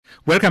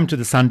Welcome to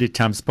the Sunday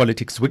Times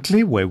Politics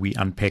Weekly, where we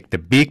unpack the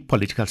big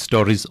political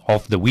stories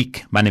of the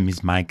week. My name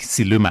is Mike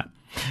Siluma.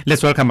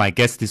 Let's welcome my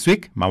guest this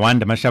week,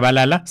 Mawanda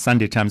Mashabalala,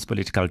 Sunday Times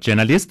political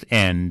journalist,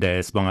 and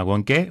Sibonga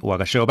Gonke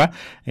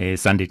Wagashoba,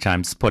 Sunday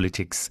Times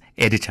politics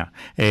editor.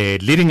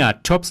 Leading our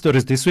top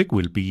stories this week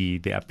will be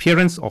the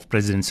appearance of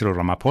President Cyril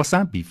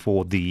Ramaphosa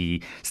before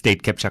the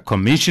State Capture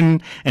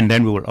Commission, and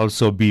then we will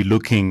also be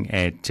looking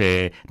at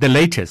the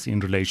latest in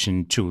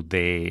relation to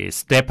the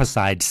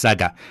step-aside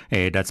saga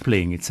that's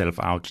playing itself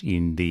out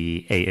in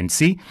the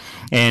ANC.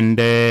 And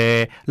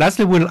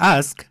lastly, we'll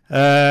ask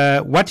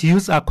what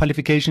use are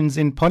qualifications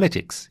in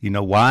politics? You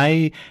know,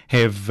 why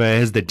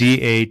has the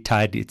DA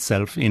tied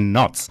itself in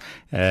knots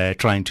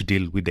trying to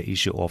deal with the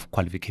issue of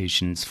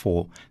qualifications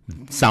for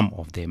some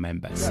of their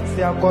members?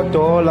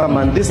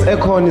 This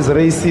Econ is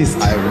racist.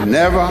 I've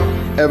never,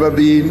 ever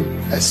been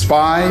a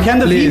spy. Can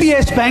the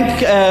VBS Bank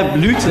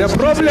loot? The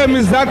problem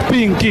is that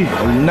pinky.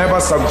 I'll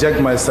never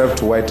subject myself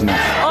to whiteness.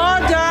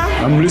 Order.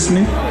 I'm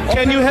listening.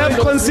 Can you have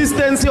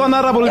consistency,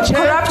 Honorable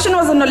Chair? Corruption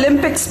was an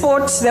Olympic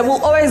sport. They will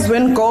always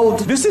win gold.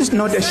 This is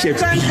not a ship.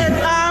 Second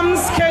at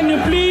arms, can you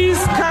please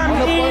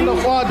come in? Point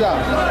of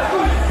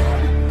order.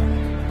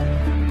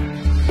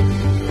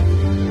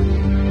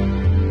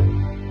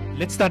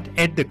 Let's start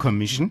at the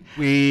commission.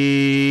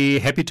 We're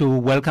happy to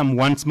welcome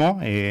once more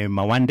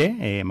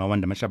Mawanda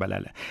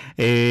Mashabalala.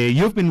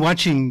 You've been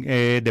watching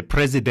the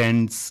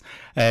president's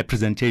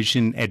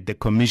presentation at the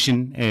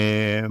commission,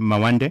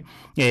 Mawanda.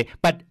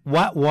 But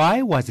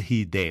why was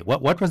he there?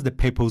 What was the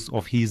purpose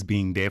of his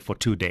being there for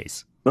 2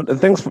 days?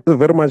 Thanks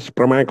very much,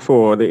 Pramak,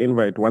 for the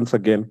invite once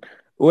again.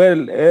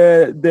 Well,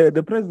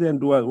 the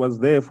president was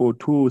there for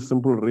two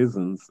simple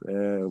reasons.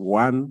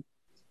 One,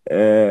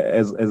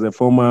 as a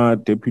former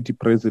deputy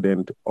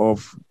president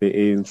of the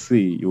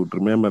ANC, you would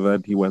remember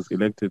that he was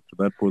elected to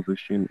that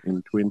position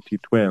in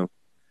 2012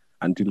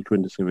 until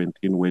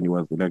 2017 when he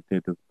was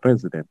elected as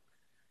president.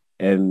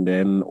 And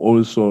then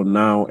also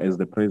now as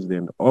the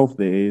president of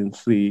the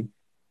ANC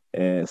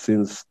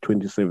since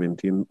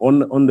 2017.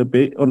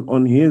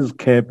 On his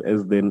cap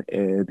as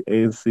the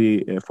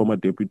ANC former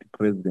deputy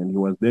president, he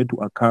was there to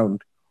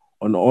account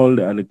on all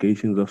the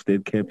allegations of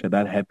state capture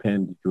that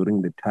happened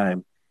during the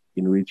time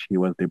in which he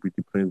was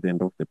deputy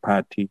president of the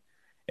party,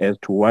 as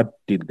to what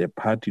did the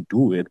party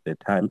do at the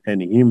time,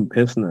 and him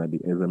personally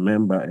as a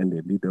member and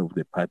a leader of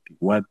the party,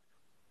 what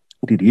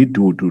did he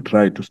do to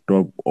try to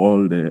stop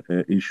all the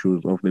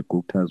issues of the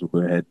Guptas who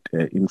had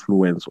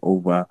influence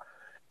over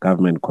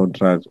government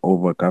contracts,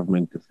 over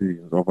government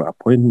decisions, over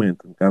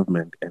appointments in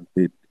government and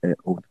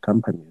state-owned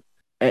companies.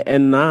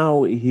 And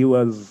now he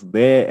was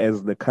there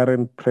as the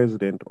current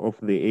president of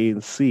the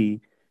ANC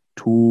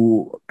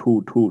to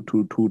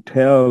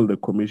tell the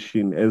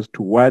commission as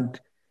to what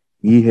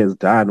he has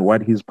done,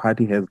 what his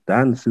party has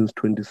done since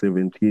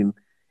 2017,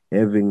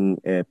 having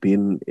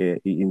been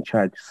in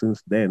charge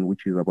since then,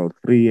 which is about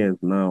 3 years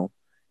now,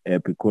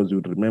 because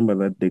you'd remember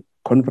that the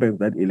conference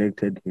that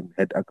elected him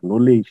had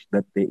acknowledged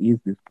that there is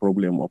this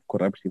problem of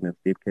corruption and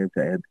state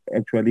capture, had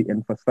actually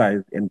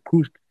emphasized and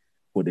pushed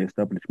for the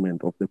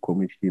establishment of the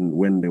commission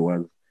when there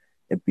was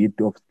a bit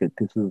of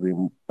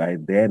skepticism by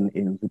then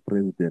ANC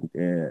president,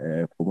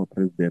 former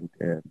president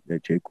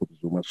Jacob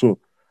Zuma. So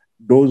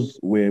those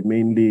were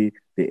mainly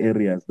the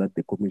areas that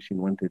the commission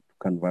wanted to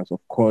canvass, of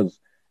course,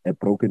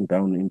 broken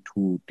down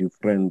into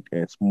different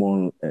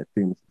small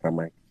things.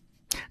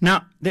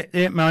 Now,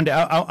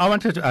 Mawanda, I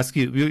wanted to ask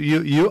you,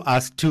 you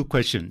asked two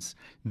questions.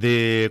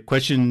 The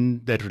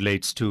question that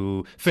relates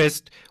to,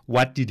 first,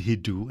 what did he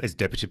do as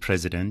deputy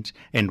president,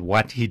 and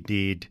what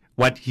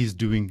he's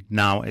doing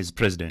now as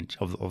president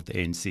of the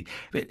ANC.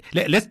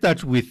 Let's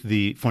start with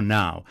for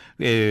now,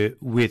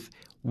 with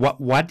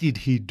what did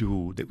he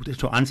do,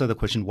 to answer the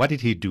question, what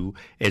did he do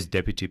as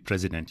deputy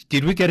president?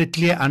 Did we get a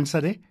clear answer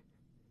there?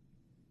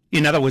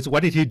 In other words,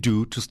 what did he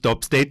do to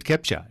stop state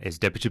capture as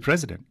deputy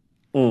president?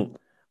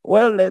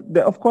 Well,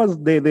 of course,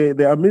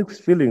 there are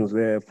mixed feelings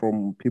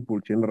from people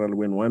generally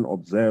when one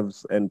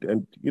observes,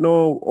 and you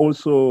know,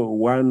 also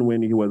one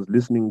when he was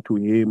listening to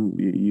him,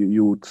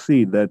 you would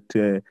see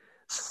that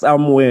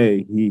somewhere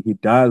he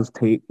does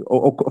take.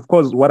 Of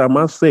course, what I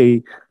must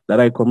say that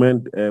I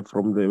comment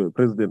from the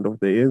president of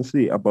the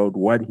ANC about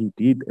what he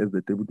did as the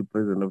deputy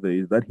president of the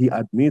is that he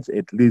admits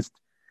at least,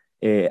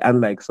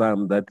 unlike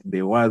some, that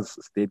there was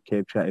state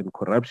capture and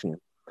corruption,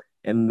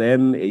 and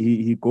then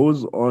he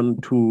goes on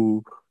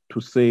to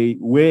say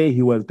where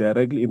he was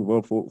directly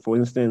involved. For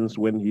instance,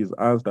 when he's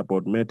asked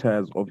about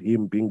matters of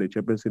him being the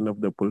chairperson of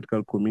the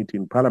political committee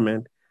in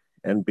Parliament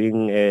and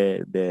being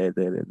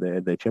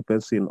the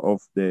chairperson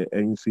of the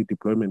ANC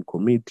deployment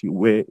committee,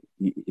 where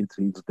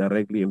he's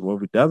directly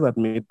involved, he does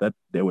admit that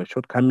there were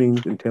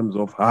shortcomings in terms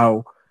of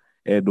how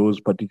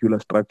those particular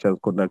structures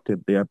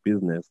conducted their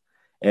business.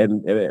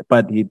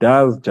 But he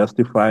does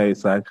justify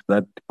such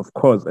that, of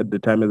course, at the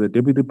time as a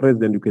deputy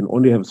president, you can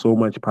only have so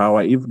much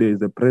power. If there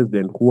is a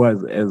president who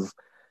was as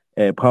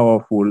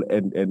powerful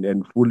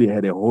and fully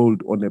had a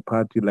hold on a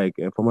party like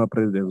former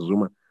President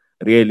Zuma,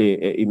 really,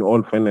 in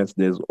all fairness,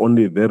 there's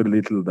only very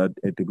little that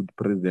a deputy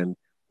president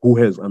who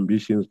has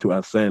ambitions to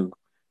ascend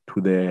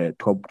to the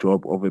top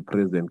job of a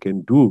president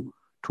can do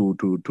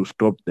to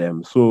stop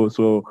them. So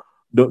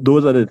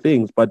those are the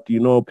things. But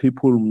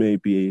people may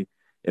be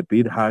a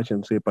bit harsh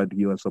and say, but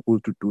he was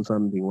supposed to do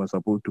something, he was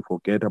supposed to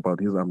forget about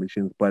his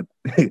ambitions. But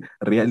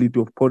reality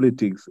of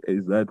politics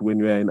is that when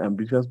you are an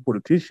ambitious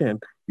politician,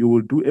 you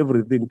will do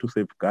everything to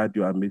safeguard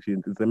your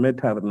ambitions. It's a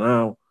matter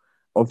now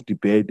of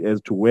debate as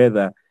to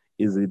whether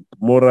is it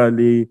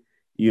morally,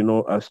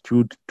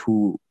 astute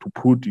to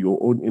put your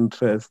own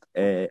interest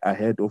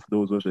ahead of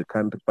those of the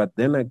country. But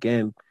then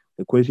again,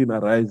 the question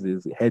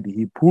arises, had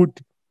he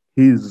put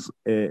his,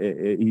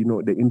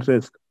 the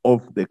interest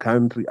of the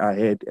country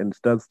ahead and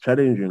starts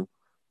challenging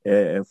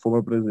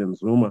former President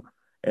Zuma,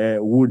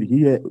 would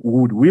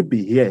we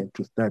be here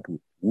to start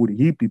with? Would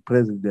he be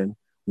president?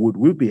 Would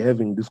we be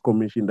having this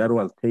commission that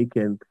was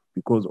taken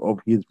because of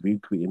his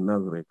victory in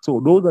Nazareth? So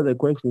those are the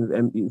questions,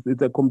 and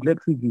it's a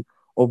complexity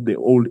of the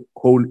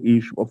whole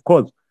issue. Of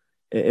course,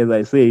 as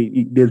I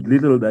say, there's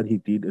little that he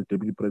did as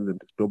deputy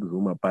president to stop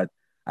Zuma, but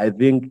I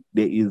think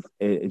there is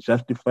a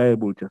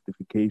justifiable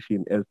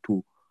justification as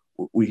to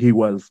he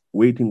was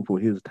waiting for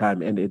his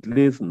time, and at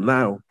least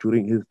now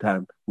during his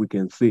time we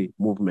can see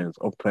movements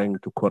of trying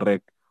to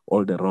correct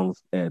all the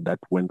wrongs that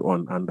went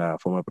on under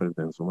former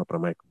President Zuma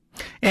Pramike.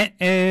 Do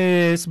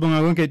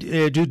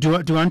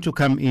you want to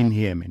come in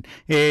here, man?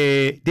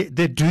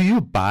 Do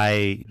you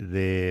buy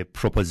the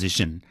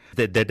proposition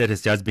that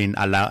has just been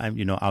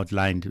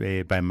outlined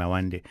by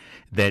Mawande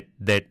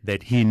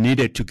that he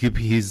needed to keep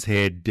his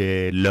head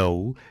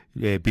low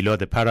below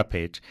the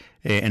parapet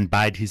and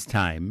bide his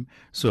time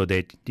so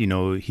that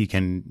he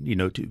can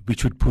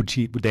which would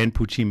then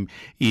put him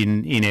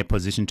in a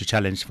position to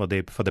challenge for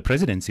the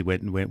presidency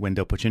when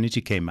the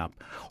opportunity came up?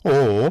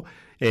 Or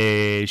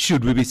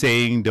should we be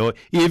saying, though,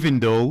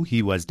 even though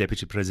he was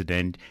deputy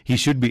president, he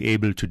should be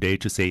able today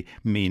to say,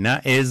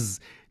 Mina, as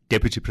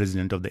deputy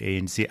president of the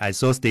ANC, I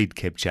saw state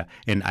capture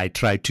and I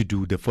tried to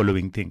do the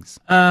following things?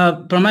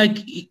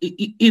 Pramike,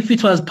 if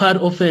it was part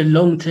of a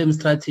long-term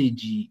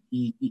strategy,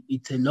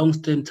 it's a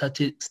long-term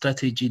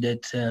strategy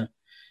that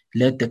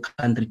let the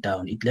country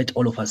down. It let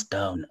all of us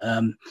down.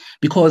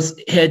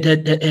 Because had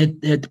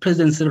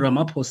President Cyril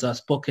Ramaphosa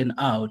spoken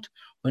out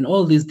when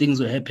all these things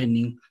were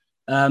happening,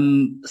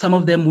 some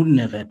of them wouldn't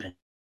have happened.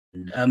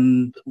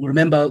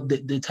 Remember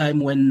the time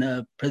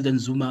when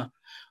President Zuma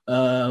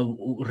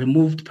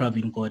removed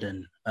Pravin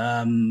Gordhan.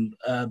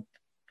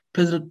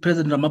 President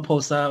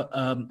Ramaphosa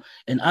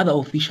and other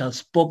officials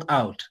spoke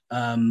out,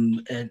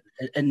 and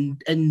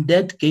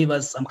that gave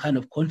us some kind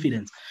of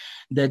confidence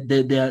that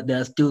there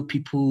are still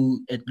people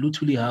at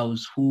Luthuli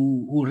House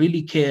who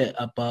really care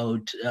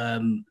about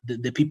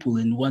the people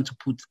and want to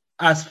put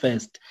us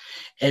first,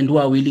 and who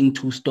are willing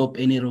to stop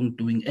any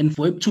wrongdoing. And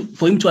for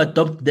him to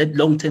adopt that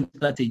long-term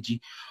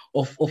strategy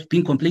of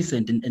being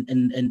complacent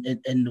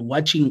and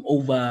watching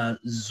over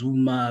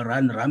Zuma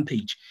run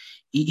rampage,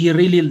 he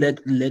really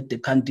let the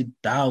country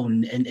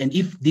down. And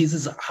if this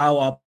is how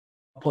our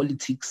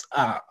politics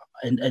are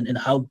and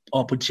how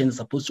our politicians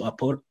are supposed to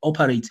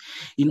operate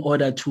in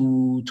order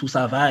to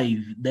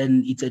survive,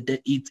 then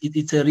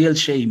it's a real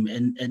shame.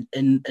 And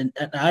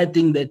I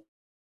think that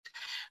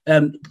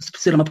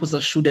Cyril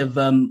Ramaphosa should have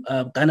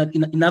garnered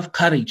enough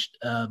courage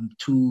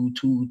to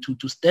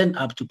stand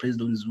up to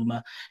President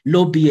Zuma,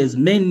 lobby as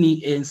many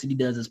ANC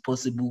leaders as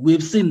possible.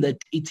 We've seen that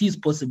it is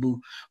possible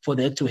for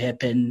that to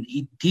happen.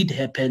 It did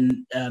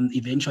happen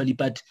eventually,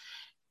 but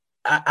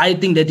I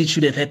think that it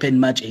should have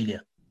happened much earlier.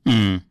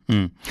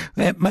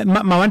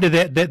 Mawande,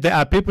 there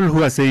are people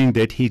who are saying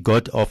that he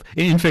got off.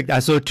 In fact, I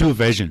saw two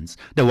versions.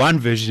 The one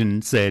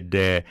version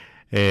said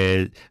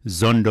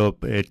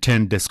Zondo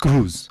turned the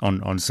screws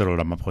on Cyril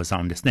Ramaphosa,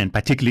 understand,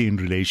 particularly in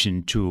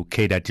relation to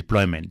cadre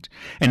deployment.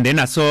 And then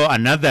I saw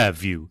another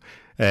view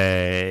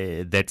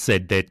that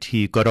said that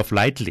he got off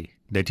lightly,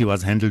 that he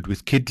was handled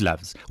with kid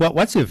gloves.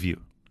 What's your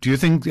view? Do you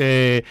think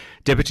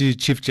Deputy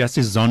Chief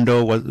Justice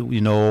Zondo was,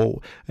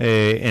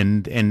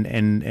 and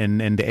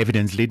the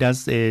evidence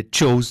leaders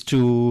chose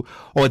to,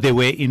 or they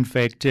were in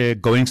fact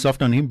going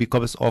soft on him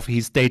because of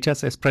his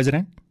status as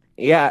president?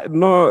 Yeah,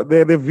 no,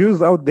 the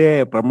views out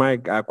there,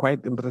 Pramike, are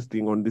quite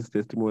interesting on this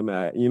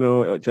testimony.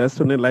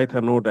 Just on a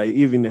lighter note, I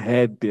even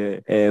had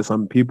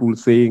some people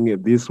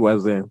saying this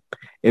was an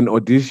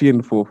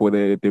audition for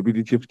the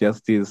Deputy Chief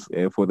Justice,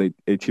 for the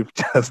Chief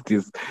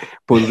Justice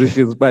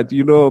positions. But,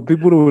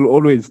 people will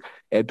always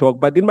talk.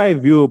 But in my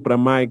view,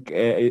 Pramike,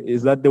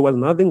 is that there was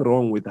nothing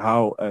wrong with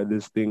how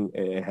this thing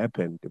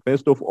happened.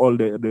 First of all,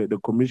 the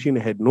commission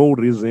had no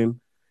reason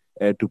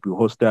to be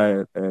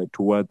hostile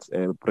towards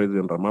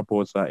President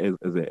Ramaphosa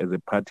as a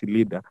party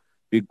leader,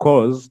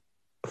 because,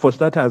 for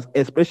starters,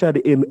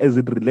 especially as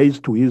it relates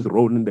to his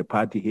role in the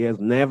party, he has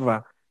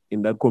never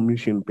in that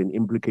commission been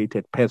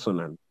implicated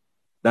personally.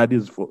 That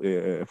is for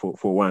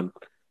one.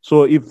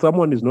 So if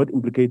someone is not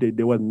implicated,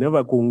 there was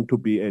never going to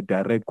be a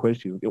direct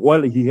question.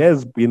 Well, he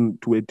has been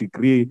to a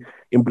degree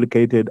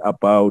implicated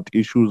about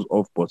issues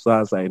of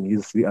Bosasa and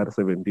his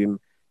CR17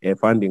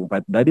 funding,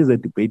 but that is a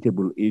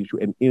debatable issue,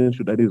 an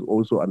issue that is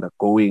also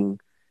undergoing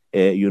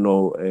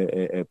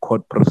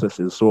court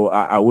processes. So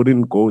I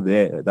wouldn't go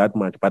there that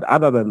much. But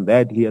other than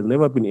that, he has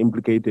never been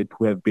implicated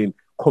to have been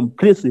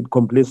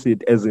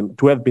complicit, as in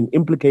to have been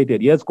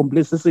implicated. Yes,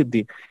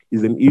 complicity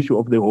is an issue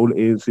of the whole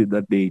ANC,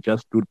 that they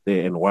just stood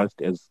there and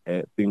watched as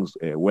things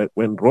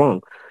went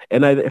wrong.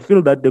 And I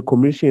feel that the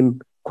commission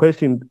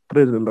questioned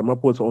President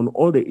Ramaphosa on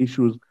all the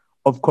issues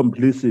of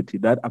complicity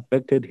that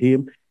affected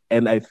him.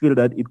 And I feel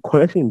that it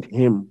questioned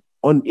him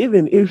on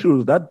even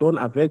issues that don't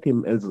affect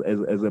him as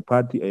a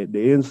party, the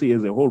ANC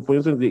as a whole. For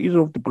instance, the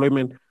issue of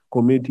deployment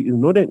committee is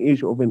not an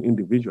issue of an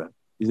individual.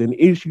 It's an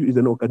issue, it's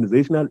an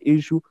organizational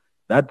issue.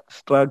 That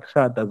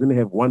structure doesn't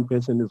have one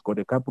person, it's got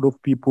a couple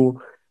of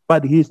people.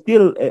 But he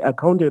still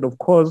accounted, of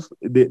course,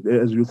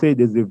 as you say,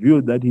 there's a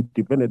view that he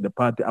defended the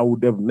party. I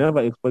would have never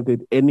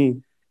expected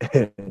any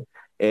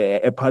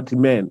a party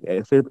man,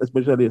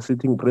 especially a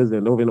sitting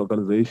president of an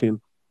organization,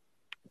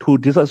 to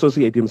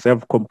disassociate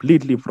himself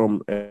completely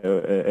from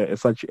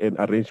such an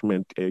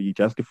arrangement. He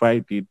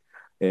justified it,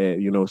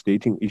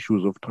 stating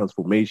issues of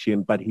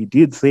transformation. But he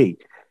did say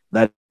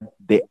that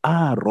there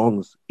are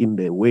wrongs in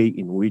the way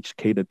in which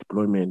cadre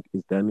deployment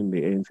is done in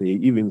the ANC. He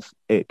even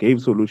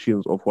gave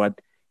solutions of what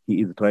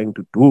he is trying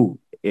to do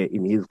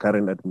in his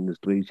current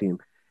administration,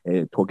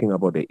 talking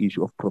about the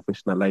issue of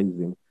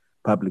professionalizing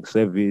public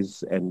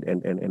service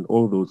and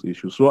all those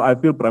issues. So I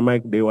feel,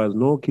 Pramag, there was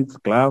no kids'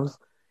 gloves.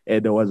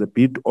 There was a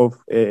bit of,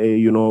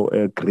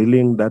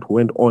 grilling that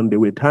went on. There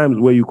were times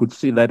where you could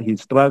see that he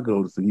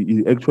struggles.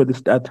 He actually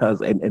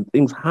stutters and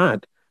things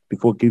hard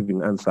before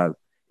giving answers.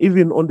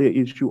 Even on the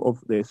issue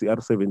of the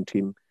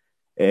CR17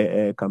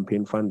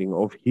 campaign funding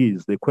of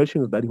his, the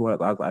questions that he was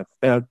asked, I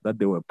felt that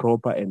they were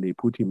proper and they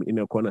put him in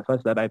a corner,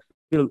 such that I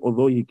feel,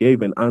 although he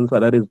gave an answer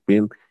that has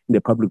been in the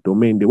public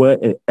domain, there were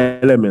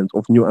elements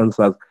of new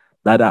answers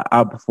that are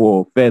up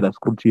for further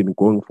scrutiny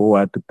going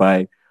forward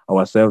by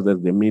ourselves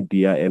as the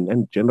media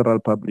and general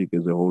public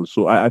as a whole.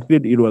 So I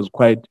feel it was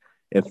quite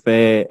a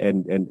fair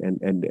and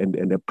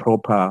a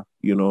proper,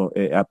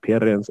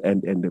 appearance,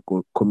 and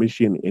the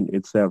commission in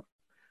itself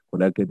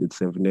conducted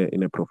itself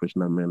in a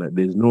professional manner.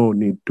 There's no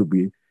need to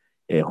be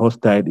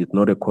hostile. It's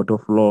not a court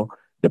of law.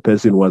 The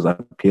person was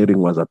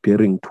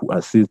appearing to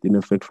assist in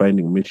a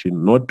fact-finding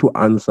mission, not to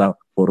answer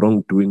for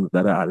wrongdoings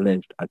that are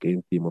alleged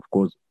against him, of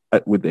course,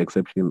 with the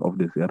exception of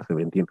the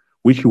CR17,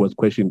 which he was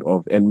questioned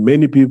of. And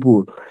many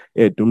people,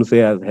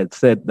 doomsayers, had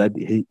said that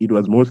it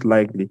was most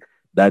likely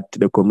that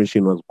the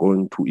commission was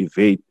going to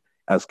evade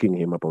asking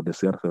him about the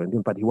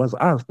CR17, but he was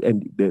asked,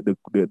 and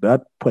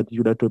that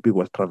particular topic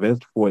was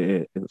traversed for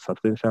a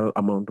substantial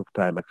amount of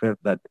time. I felt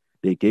that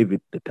they gave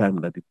it the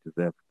time that it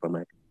deserved from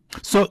it.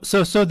 So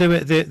there were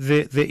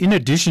in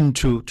addition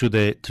to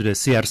the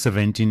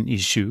CR17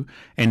 issue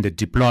and the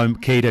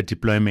cadre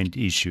deployment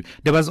issue,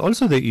 there was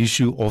also the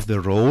issue of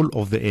the role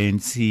of the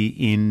ANC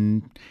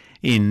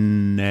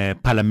in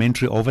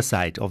parliamentary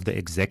oversight of the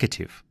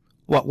executive.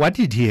 What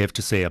did he have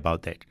to say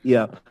about that?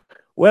 Yeah,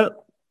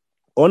 well,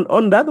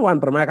 on that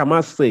one, Pramak, I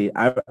must say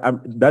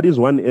that is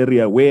one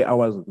area where I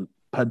was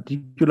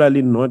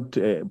particularly not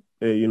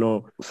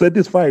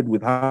satisfied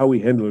with how he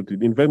handled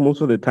it. In fact,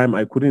 most of the time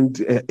I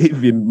couldn't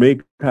even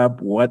make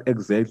up what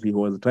exactly he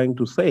was trying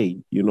to say,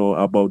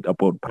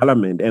 about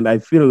Parliament. And I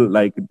feel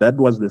like that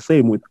was the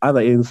same with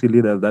other ANC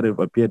leaders that have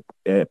appeared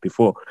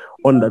before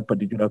on that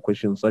particular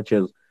question, such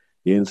as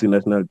the ANC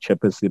National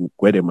Chairperson,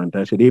 Gwede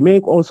Mantashe. They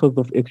make all sorts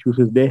of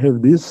excuses. They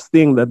have this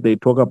thing that they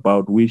talk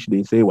about, which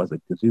they say was a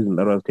decision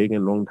that was taken a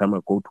long time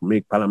ago to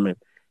make Parliament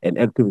an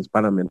activist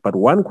parliament. But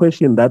one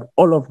question that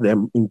all of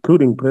them,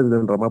 including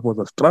President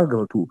Ramaphosa,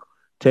 struggle to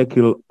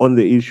tackle on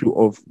the issue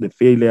of the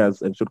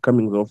failures and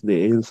shortcomings of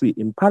the ANC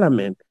in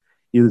parliament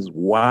is,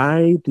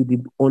 why did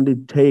it only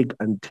take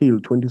until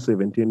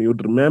 2017?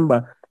 You'd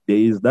remember there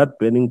is that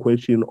burning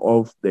question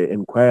of the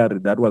inquiry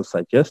that was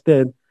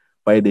suggested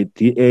by the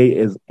DA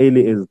as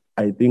early as,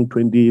 I think,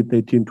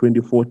 2013,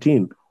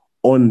 2014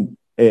 on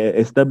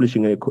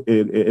establishing an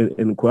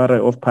inquiry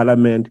of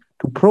parliament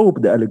to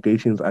probe the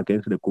allegations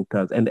against the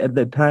Guptas. And at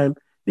the time,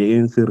 the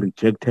ANC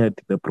rejected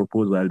the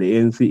proposal. The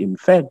ANC, in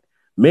fact,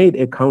 made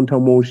a counter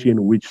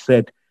motion which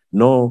said,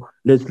 no,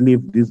 let's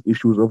leave these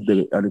issues of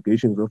the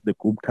allegations of the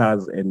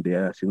Guptas and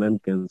their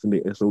shenanigans in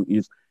the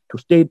SOEs to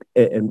state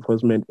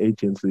enforcement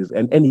agencies.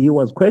 And he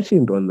was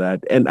questioned on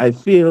that. And I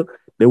feel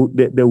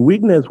the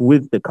weakness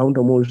with the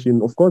counter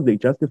motion, of course, they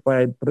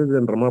justified.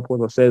 President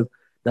Ramaphosa says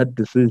that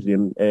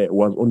decision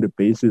was on the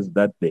basis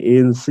that the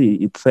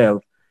ANC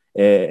itself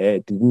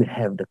didn't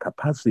have the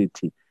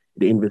capacity,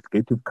 the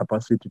investigative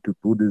capacity to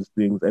do these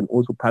things, and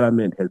also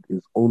Parliament has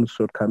its own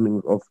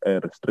shortcomings of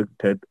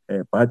restricted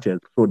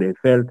budget. So they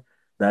felt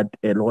that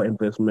law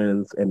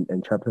enforcement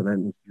and Chapter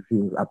 9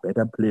 institutions are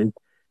better placed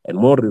and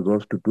more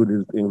resources to do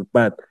these things.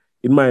 But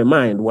in my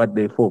mind, what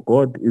they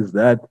forgot is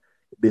that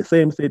the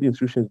same state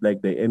institutions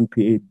like the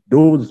NPA,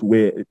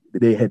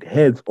 they had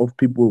heads of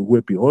people who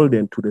were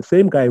beholden to the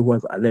same guy who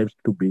was alleged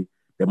to be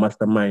the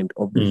mastermind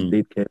of the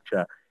state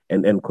capture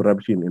and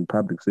corruption in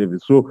public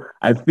service. So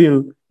I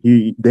feel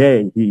he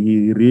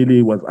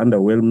really was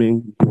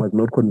underwhelming. He was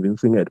not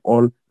convincing at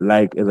all.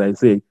 Like, as I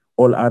say,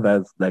 all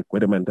others like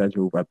Gwede Mantashe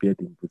who've appeared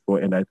in before.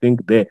 And I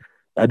think that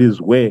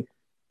is where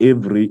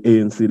every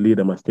ANC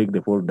leader must take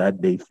the fault,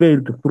 that they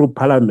failed through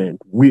parliament,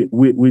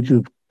 which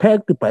is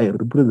packed by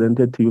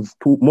representatives,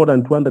 more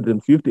than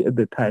 250 at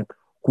the time,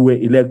 who were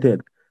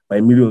elected by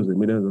millions and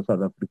millions of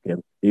South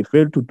Africans. They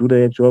failed to do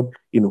their job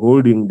in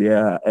holding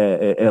their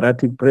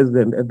erratic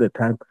president at the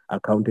time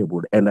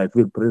accountable. And I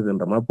feel President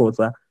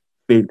Ramaphosa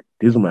failed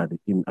dismally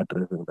in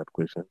addressing that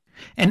question.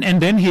 And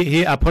then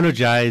he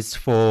apologized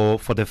for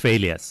the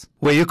failures.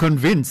 Were you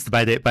convinced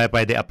by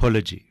the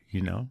apology,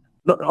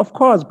 No, of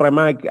course,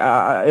 Mike,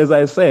 as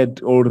I said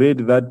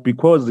already, that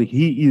because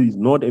he is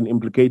not an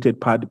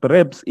implicated party,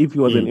 perhaps if he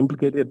was an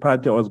implicated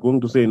party, I was going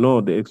to say, no,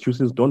 the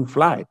excuses don't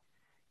fly.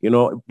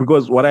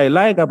 Because what I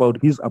like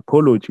about his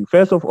apology,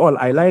 first of all,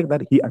 I like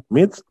that he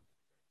admits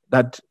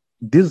that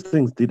these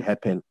things did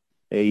happen.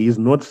 He's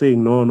not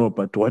saying, no,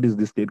 but what is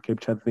the state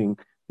capture thing?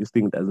 This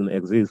thing doesn't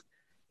exist.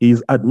 He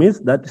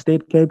admits that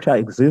state capture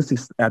exists, he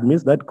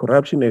admits that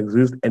corruption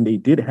exists, and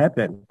it did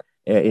happen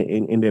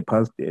in the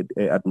past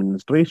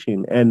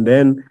administration. And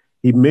then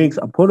he makes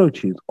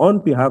apologies on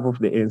behalf of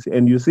the ANC.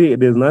 And you see,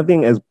 there's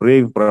nothing as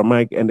brave,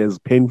 Mike, and as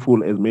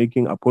painful as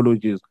making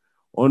apologies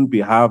on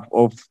behalf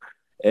of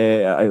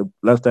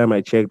last time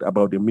I checked,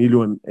 about 1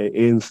 million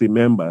ANC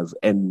members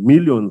and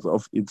millions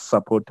of its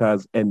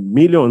supporters and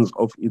millions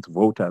of its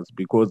voters,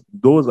 because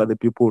those are the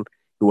people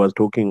he was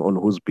talking on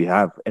whose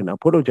behalf and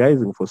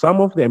apologizing for.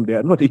 Some of them, they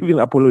are not even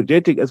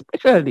apologetic,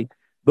 especially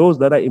those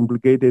that are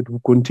implicated, who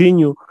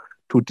continue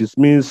to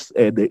dismiss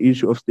the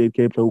issue of state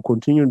capture, who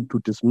continue to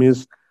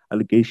dismiss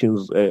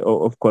allegations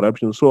of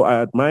corruption. So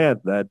I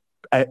admired that.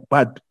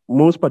 But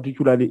most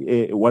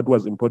particularly, what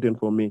was important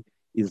for me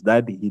is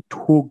that he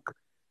took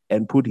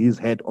and put his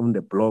head on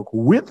the block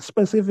with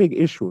specific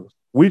issues,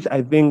 which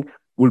I think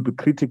will be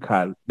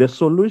critical. The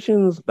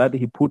solutions that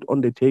he put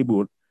on the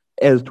table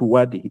as to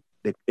what the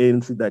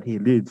ANC that he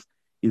leads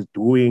is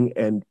doing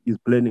and is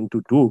planning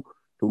to do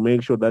to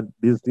make sure that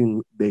this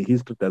thing, the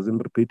history doesn't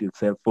repeat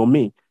itself. For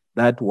me,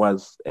 that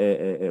was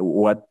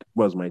what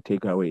was my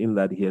takeaway, in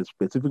that he has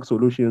specific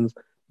solutions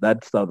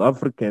that South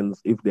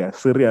Africans, if they are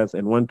serious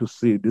and want to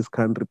see this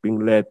country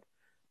being led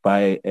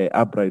by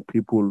upright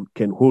people,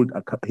 can hold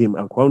him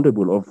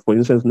accountable. Of, for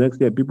instance, next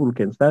year, people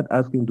can start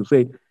asking to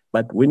say,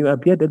 but when you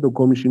appeared at the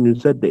commission, you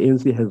said the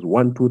ANC has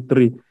 1, 2,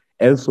 3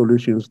 as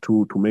solutions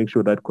to make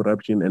sure that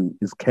corruption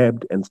is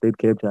kept and state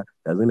capture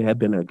doesn't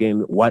happen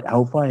again.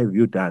 How far have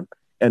you done?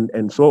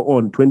 And so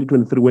on.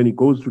 2023, when he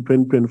goes to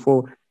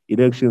 2024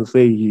 elections,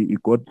 say he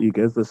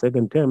gets the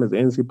second term as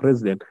ANC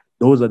president.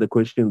 Those are the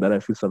questions that I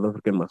feel South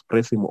African must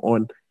press him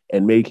on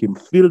and make him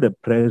feel the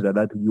pressure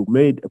that you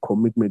made a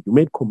commitment. You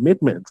made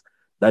commitments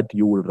that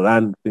you will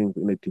run things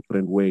in a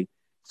different way.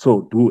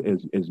 So do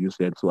as you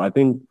said. So I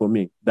think for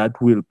me,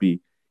 that will be,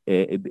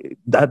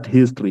 that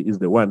history is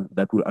the one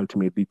that will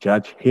ultimately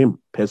judge him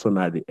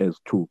personally as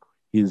to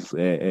his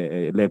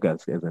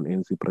legacy as an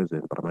ANC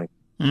president.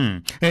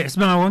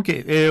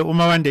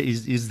 Umawande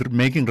is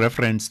making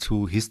reference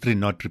to history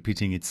not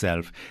repeating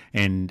itself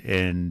and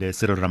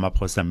Cyril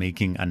Ramaphosa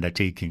making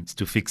undertakings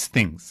to fix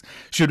things.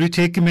 Should we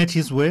take him at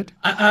his word?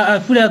 I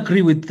fully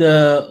agree with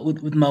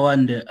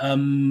Mawande.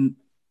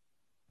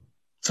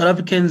 South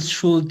Africans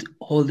should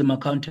hold him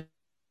accountable.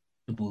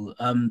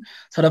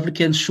 South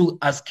Africans should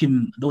ask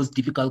him those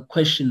difficult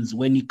questions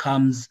when he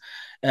comes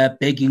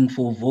begging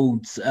for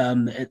votes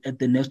at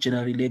the next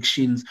general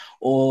elections,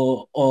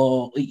 or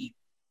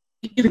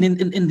even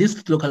in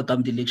these local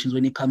government elections,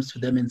 when he comes to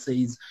them and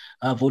says,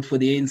 vote for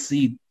the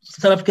ANC.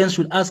 South Africans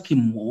should ask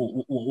him,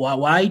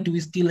 why do we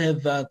still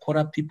have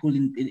corrupt people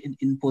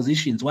in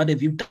positions? What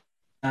have you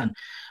done?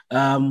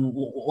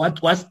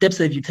 What steps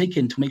have you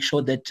taken to make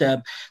sure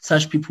that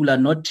such people are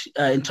not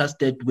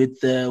entrusted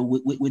with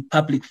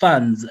public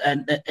funds?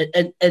 And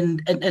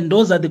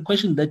those are the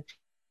questions that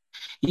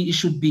he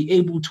should be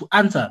able to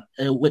answer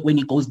when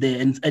he goes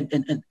there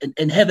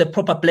and have a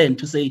proper plan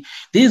to say,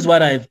 this is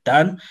what I've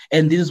done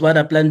and this is what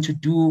I plan to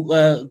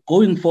do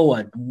going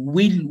forward.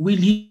 Will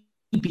he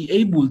be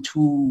able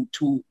to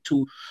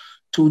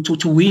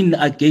win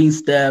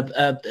against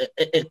a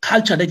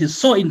culture that is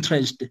so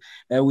entrenched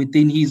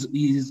within his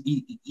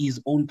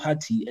own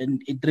party?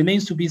 And it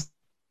remains to be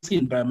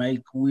seen,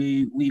 Mike.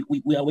 We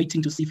are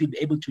waiting to see if he'll be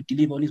able to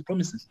deliver on his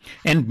promises.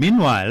 And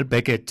meanwhile,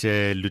 back at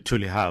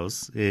Luthuli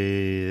House,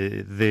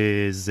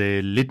 there's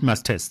a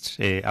litmus test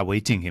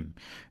awaiting him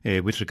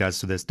with regards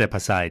to the step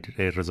aside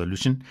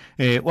resolution.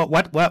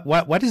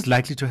 What is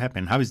likely to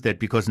happen? How is that?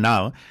 Because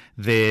now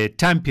the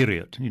time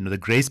period, the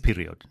grace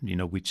period,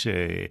 which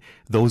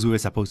those who were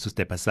supposed to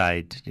step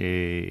aside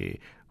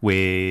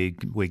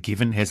were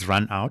given has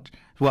run out.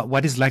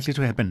 What is likely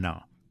to happen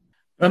now?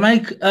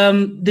 Mike,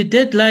 the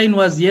deadline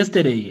was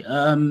yesterday.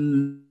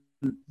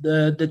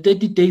 The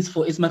 30 days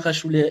for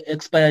Ismakashule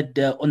expired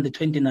on the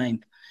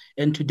 29th.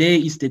 And today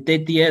is the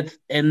 30th,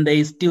 and there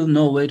is still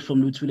no word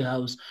from Luthuli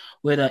House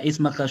whether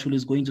Ismakashule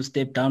is going to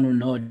step down or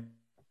not.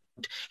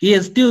 He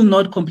has still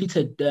not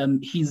completed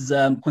his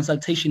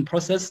consultation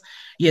process.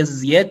 He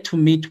has yet to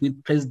meet with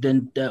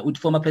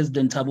former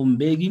President Thabo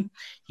Mbeki.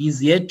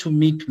 He's yet to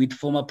meet with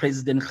former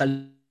President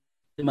Kgalema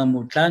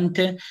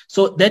Motlanthe.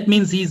 So that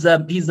means his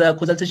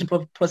consultation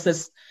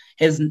process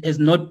has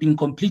not been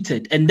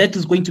completed, and that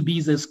is going to be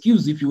his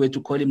excuse if you were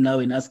to call him now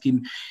and ask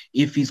him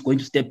if he's going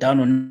to step down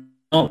or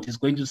not. He's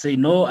going to say,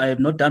 no, I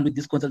am not done with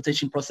this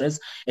consultation process,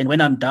 and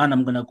when I'm done,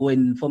 I'm going to go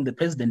and inform the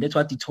president. That's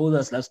what he told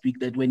us last week,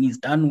 that when he's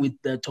done with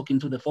talking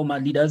to the former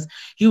leaders,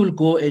 he will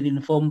go and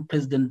inform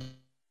President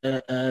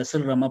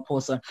Cyril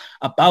Ramaphosa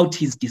about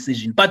his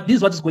decision. But this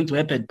is what is going to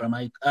happen,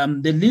 Bramike.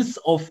 The list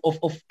of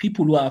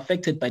people who are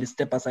affected by the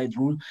step-aside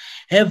rule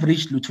have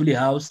reached Luthuli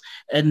House,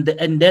 and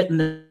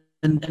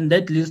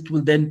that list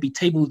will then be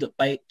tabled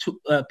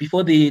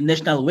before the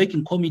National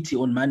Working Committee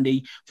on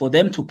Monday for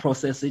them to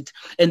process it.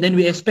 And then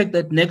we expect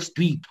that next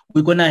week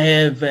we're going to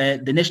have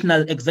the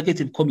National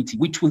Executive Committee,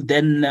 which will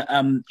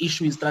then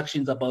issue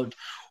instructions about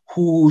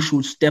who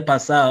should step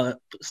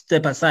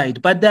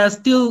aside. But there are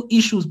still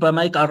issues,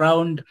 Bramike,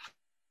 around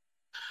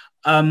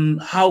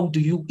how do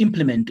you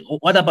implement?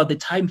 What about the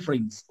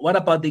timeframes? What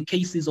about the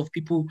cases of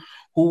people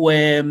who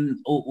were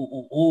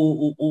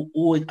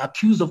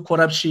accused of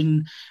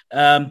corruption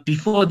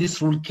before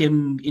this rule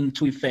came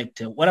into effect?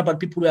 What about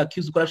people who were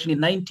accused of corruption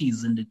in the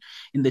 90s and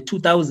in the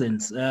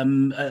 2000s?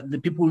 The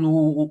people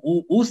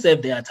who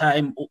served their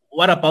time,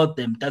 what about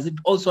them? Does it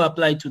also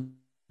apply to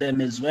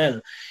them as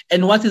well?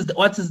 And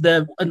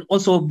and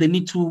also they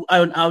need to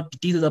iron out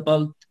details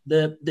about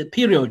the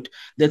period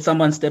that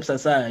someone steps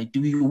aside.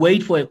 Do you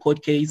wait for a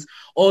court case,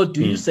 or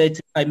do you set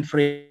a time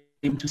frame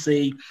to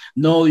say,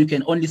 no, you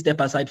can only step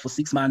aside for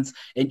 6 months,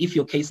 and if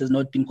your case has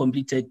not been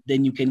completed,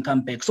 then you can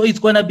come back? So it's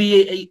going to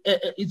be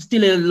it's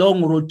still a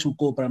long road to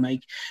go,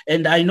 Bramike.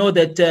 And I know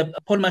that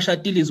Paul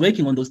Mashatile is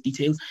working on those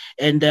details,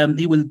 and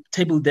he will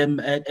table them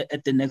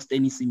at the next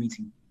NEC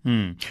meeting.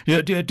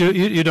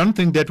 You don't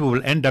think that we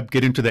will end up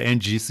getting to the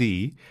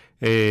NGC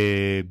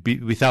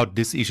without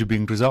this issue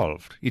being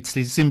resolved? It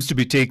seems to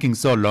be taking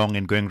so long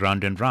and going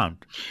round and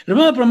round.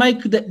 Remember,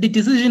 Mike, the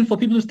decision for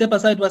people to step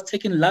aside was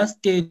taken last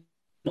year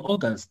in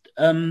August.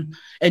 And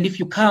if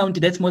you count,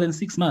 that's more than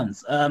 6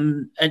 months.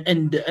 And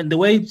the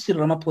way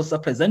Cyril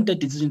Ramaphosa presented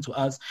the decision to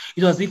us,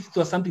 it was as if it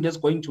was something that's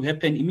going to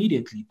happen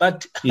immediately.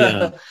 But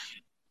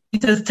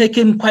it has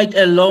taken quite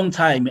a long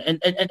time, and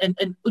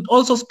it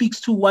also speaks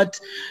to what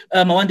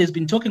Mawande has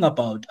been talking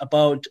about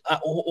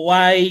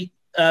why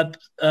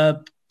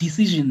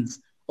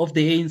decisions of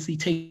the ANC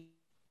take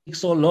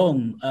so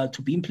long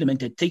to be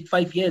implemented, take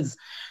 5 years.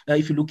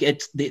 If you look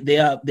at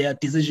their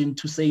decision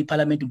to say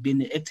Parliament would be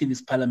an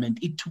activist parliament,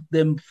 it took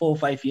them 4 or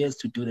 5 years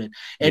to do that.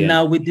 And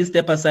now with this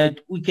step aside,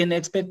 we can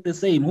expect the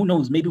same. Who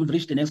knows? Maybe we'll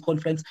reach the next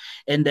conference,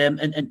 and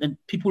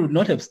people will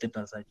not have stepped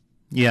aside.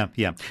 Yeah.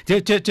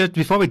 Just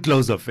before we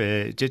close off,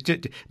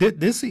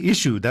 this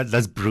issue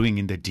that's brewing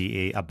in the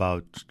DA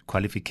about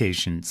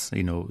qualifications,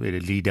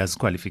 leaders'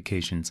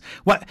 qualifications.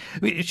 What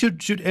should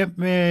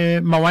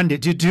Mawande?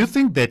 Do you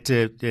think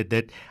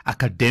that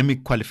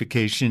academic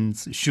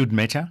qualifications should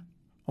matter,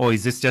 or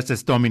is this just a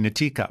storm in a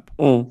teacup?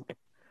 No.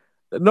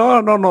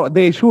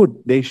 They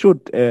should,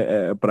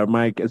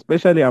 Bramike,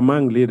 especially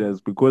among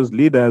leaders, because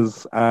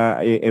leaders are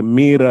a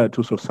mirror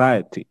to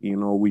society.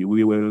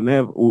 We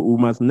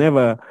must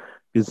never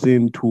be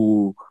seen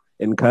to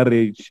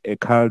encourage a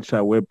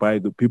culture whereby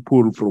the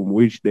people from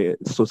which the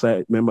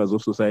members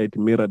of society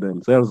mirror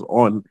themselves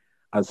on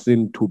are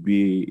seen to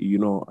be,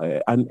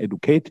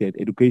 uneducated.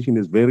 Education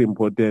is very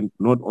important,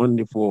 not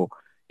only for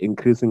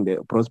increasing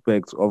the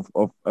prospects of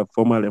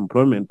formal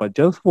employment, but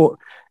just for,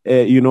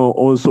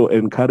 also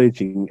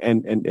encouraging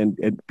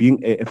and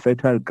being a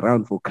fertile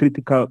ground for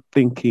critical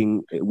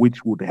thinking,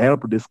 which would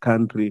help this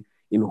country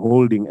in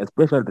holding,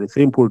 especially the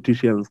same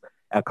politicians,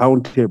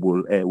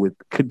 accountable with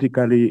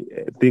critically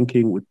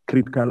thinking, with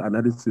critical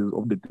analysis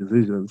of the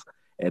decisions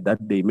that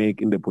they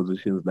make in the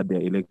positions that they're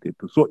elected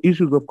to. So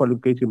issues of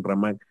qualification,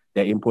 Bramike,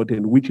 they're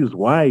important, which is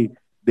why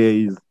there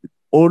is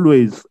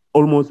always,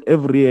 almost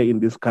every year in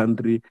this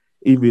country,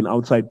 even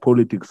outside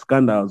politics,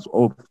 scandals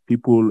of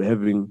people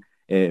having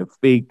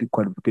fake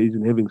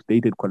qualifications, having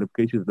stated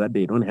qualifications that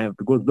they don't have,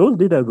 because those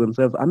leaders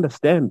themselves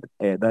understand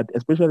that,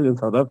 especially in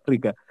South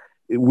Africa,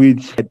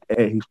 which had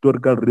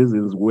historical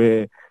reasons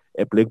where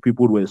black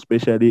people were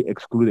especially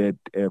excluded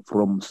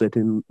from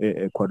certain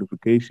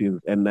qualifications,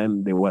 and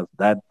then there was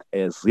that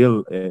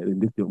zeal in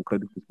this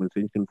democratic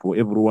dispensation for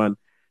everyone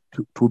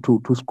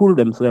to school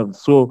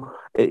themselves. So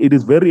it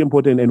is very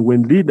important, and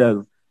when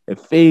leaders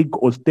fake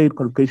or state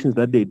qualifications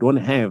that they don't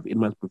have, it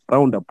must be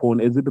frowned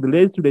upon. As it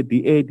relates to the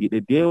DA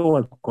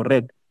was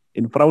correct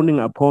in frowning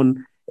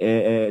upon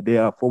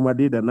their former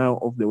leader now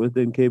of the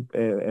Western Cape,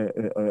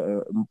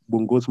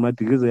 Bongos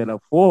Matigizela,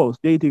 for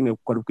stating a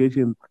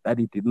qualification that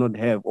he did not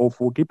have, or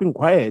for keeping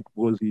quiet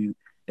because he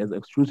has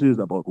excuses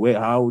about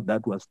how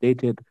that was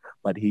stated,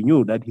 but he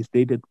knew that he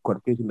stated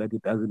qualification that he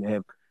doesn't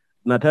have.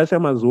 Natasha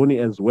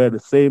Mazzoni as well, the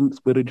same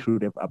spirit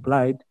should have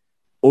applied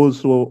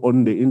also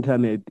on the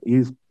internet,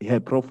 her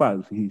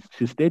profiles.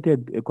 She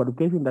stated a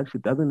qualification that she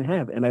doesn't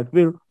have, and I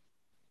feel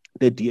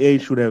the DA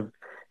should have,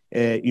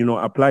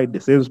 applied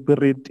the same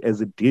spirit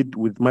as it did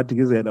with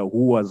Matikizela,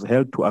 who was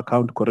held to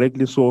account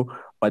correctly.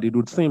 But it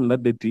would seem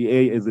that the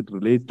DA, as it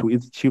relates to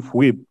its chief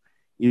whip,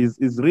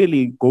 is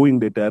really going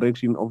the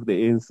direction of the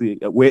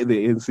ANC, where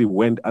the ANC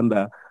went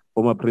under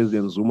former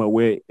President Zuma,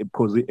 where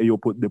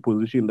the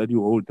position that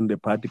you hold in the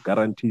party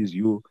guarantees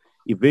you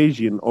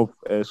evasion of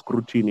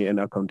scrutiny and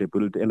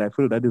accountability. And I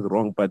feel that is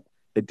wrong. But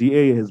the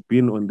DA has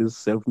been on this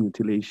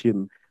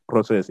self-mutilation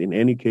process in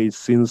any case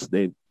since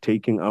the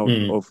taking out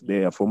of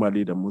their former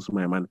leader, Musa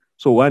Maimane.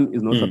 So one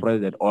is not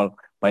surprised at all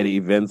by the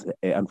events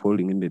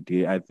unfolding in the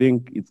DA. I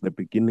think it's the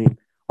beginning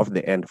of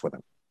the end for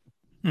them.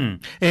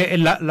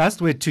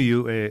 Last word to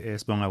you,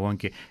 Sibonga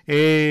Wonke.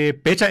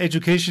 Better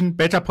education,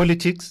 better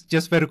politics,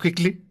 just very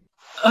quickly.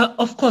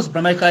 Of course,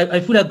 Bramike, I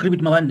fully agree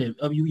with Mawande.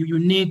 You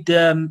need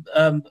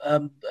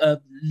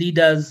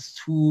leaders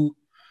who,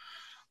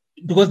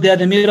 because they are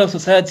the mirror of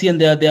society,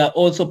 and they are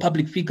also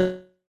public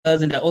figures,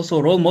 and they're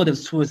also role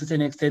models to a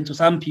certain extent to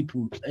some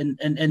people.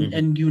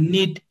 And you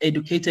need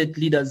educated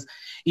leaders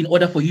in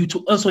order for you to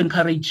also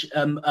encourage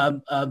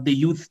the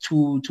youth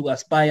to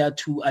aspire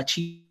to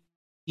achieve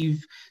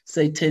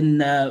certain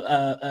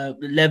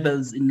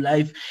levels in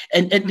life,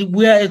 and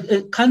we are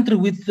a country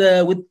with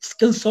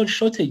skills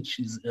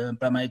shortages.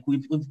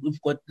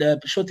 We've got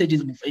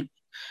shortages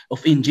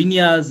of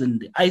engineers and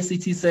the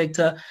ICT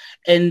sector,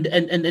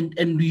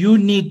 and you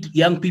need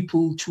young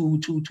people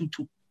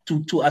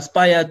to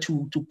aspire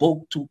to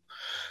go to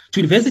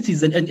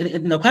universities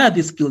and acquire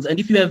these skills. And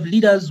if you have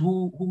leaders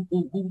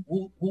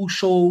who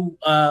show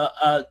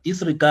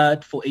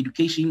disregard for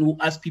education, who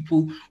ask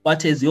people,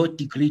 what has your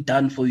degree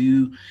done for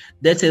you,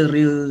 that's a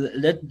real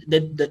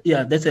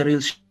that's a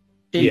real shame.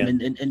 Yeah. And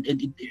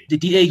the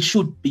DA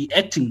should be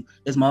acting,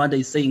 as Mawande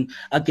is saying,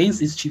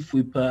 against its chief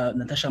whip,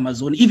 Natasha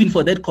Mazzone, even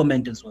for that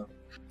comment as well.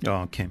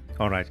 Okay,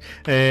 all right.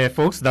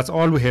 Folks, that's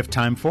all we have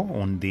time for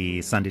on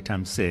the Sunday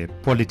Times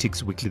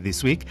Politics Weekly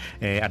this week.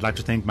 I'd like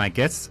to thank my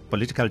guests,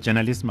 political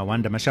journalist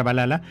Mawande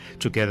Mashabalala,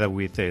 together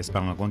with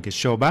Sibonga Wonke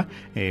Shoba,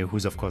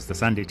 who's, of course, the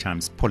Sunday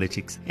Times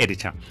Politics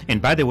editor.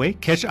 And by the way,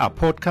 catch our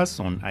podcasts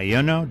on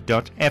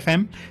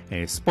iono.fm,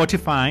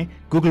 Spotify,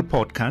 Google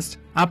Podcast,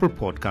 Apple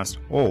Podcast,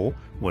 or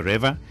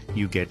wherever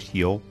you get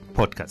your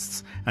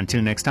podcasts.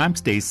 Until next time,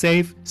 stay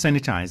safe,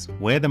 sanitize,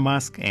 wear the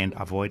mask, and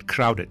avoid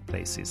crowded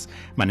places.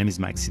 My name is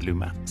Mike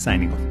Siluma,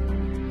 signing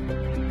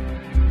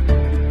off.